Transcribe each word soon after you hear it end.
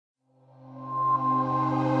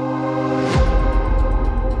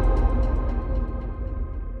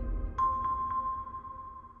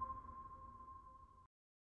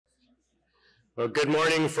Well, good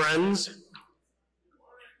morning, friends.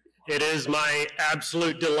 It is my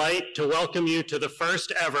absolute delight to welcome you to the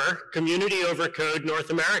first ever Community Over Code North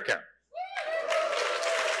America.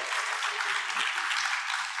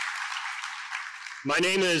 My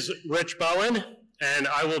name is Rich Bowen, and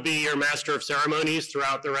I will be your Master of Ceremonies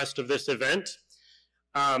throughout the rest of this event.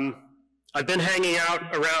 I've been hanging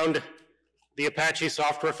out around the Apache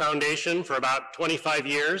Software Foundation for about 25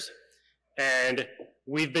 years, and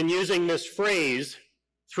we've been using this phrase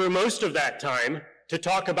through most of that time to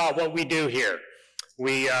talk about what we do here.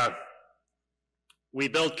 We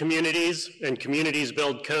build communities, and communities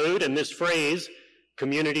build code, and this phrase,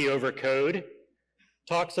 community over code,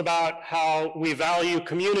 talks about how we value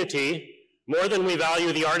community more than we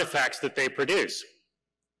value the artifacts that they produce.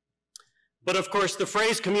 But of course, the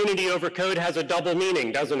phrase community over code has a double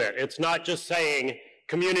meaning, doesn't it? It's not just saying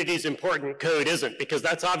community is important, code isn't, because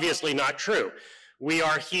that's obviously not true. We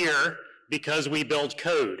are here because we build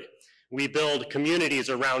code. We build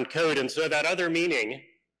communities around code, and so that other meaning,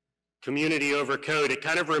 community over code, it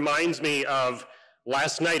kind of reminds me of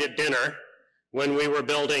last night at dinner when we were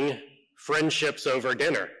building friendships over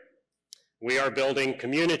dinner. We are building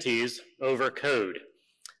communities over code.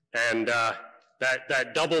 And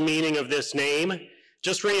that double meaning of this name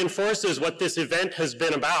just reinforces what this event has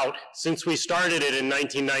been about since we started it in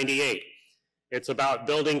 1998. It's about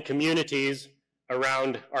building communities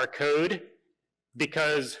around our code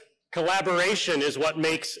because collaboration is what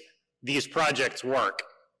makes these projects work.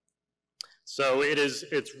 So it's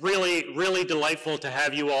really, really delightful to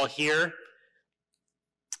have you all here.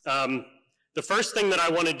 The first thing that I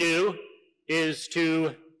want to do is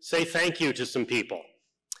to say thank you to some people.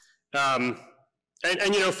 And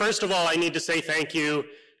you know, first of all, I need to say thank you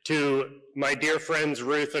to my dear friends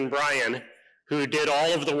Ruth and Brian, who did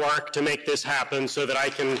all of the work to make this happen so that I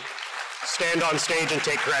can stand on stage and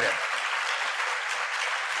take credit.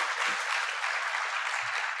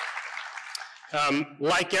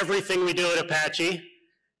 Like everything we do at Apache,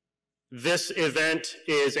 this event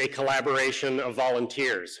is a collaboration of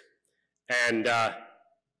volunteers. And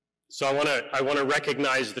so I want to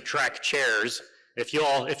recognize the track chairs. If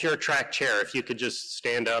you're a track chair, if you could just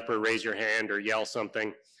stand up or raise your hand or yell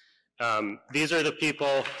something. These are the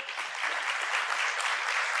people.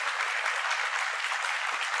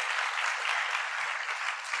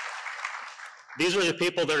 These are the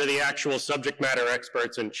people that are the actual subject matter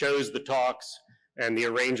experts and chose the talks and the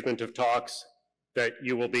arrangement of talks that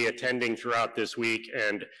you will be attending throughout this week,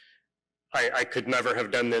 and I could never have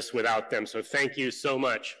done this without them, so thank you so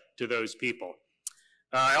much to those people.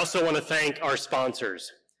 I also want to thank our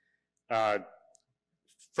sponsors.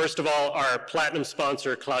 First of all, our platinum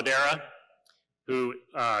sponsor, Cloudera, who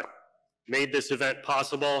made this event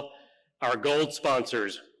possible. Our gold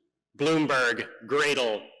sponsors, Bloomberg,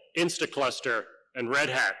 Gradle, Instacluster, and Red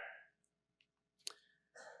Hat.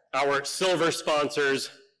 Our silver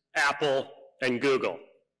sponsors, Apple and Google.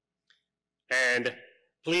 And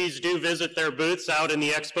please do visit their booths out in the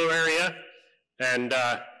expo area and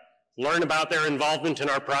learn about their involvement in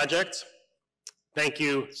our projects. Thank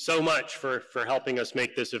you so much for helping us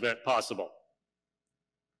make this event possible.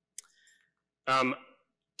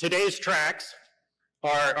 Today's tracks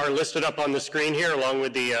are listed up on the screen here along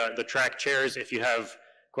with the track chairs. If you have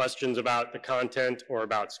questions about the content or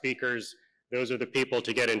about speakers, those are the people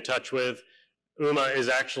to get in touch with. Uma is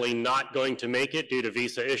actually not going to make it due to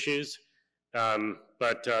visa issues,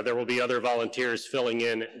 but there will be other volunteers filling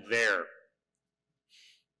in there.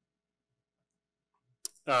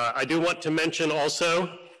 I do want to mention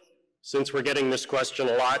also, since we're getting this question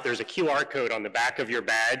a lot, there's a QR code on the back of your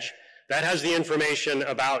badge that has the information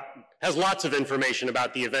has lots of information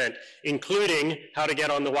about the event, including how to get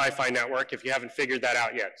on the Wi-Fi network if you haven't figured that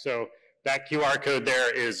out yet. So that QR code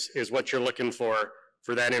there is what you're looking for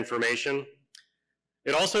that information.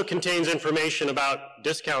 It also contains information about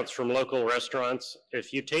discounts from local restaurants.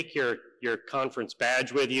 If you take your conference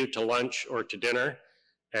badge with you to lunch or to dinner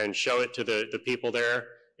and show it to the people there,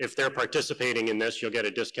 if they're participating in this, you'll get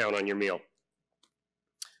a discount on your meal.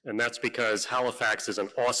 And that's because Halifax is an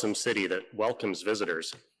awesome city that welcomes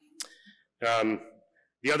visitors.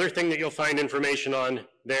 The other thing that you'll find information on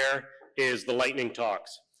there is the lightning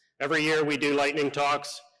talks. Every year we do lightning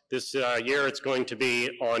talks. This year it's going to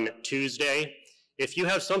be on Tuesday. If you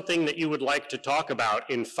have something that you would like to talk about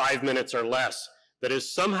in 5 minutes or less that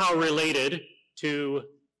is somehow related to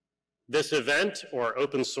this event or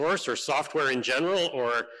open source or software in general,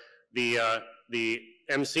 or the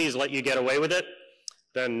MCs let you get away with it,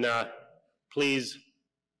 then please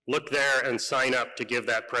look there and sign up to give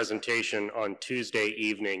that presentation on Tuesday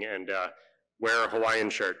evening and wear a Hawaiian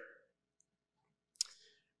shirt.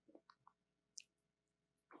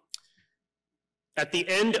 At the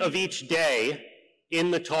end of each day,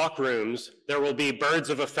 in the talk rooms, there will be birds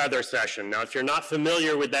of a feather session. Now, if you're not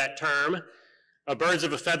familiar with that term, a birds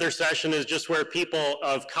of a feather session is just where people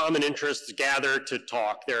of common interests gather to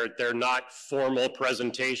talk. They're not formal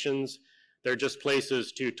presentations. They're just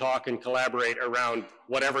places to talk and collaborate around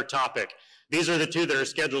whatever topic. These are the two that are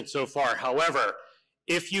scheduled so far. However,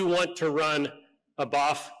 if you want to run a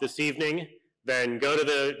BOF this evening, then go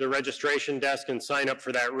to the registration desk and sign up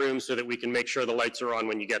for that room so that we can make sure the lights are on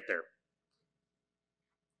when you get there.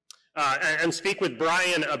 And speak with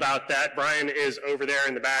Brian about that. Brian is over there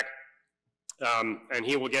in the back, and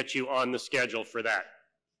he will get you on the schedule for that.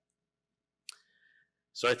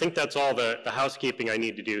 So I think that's all the housekeeping I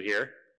need to do here.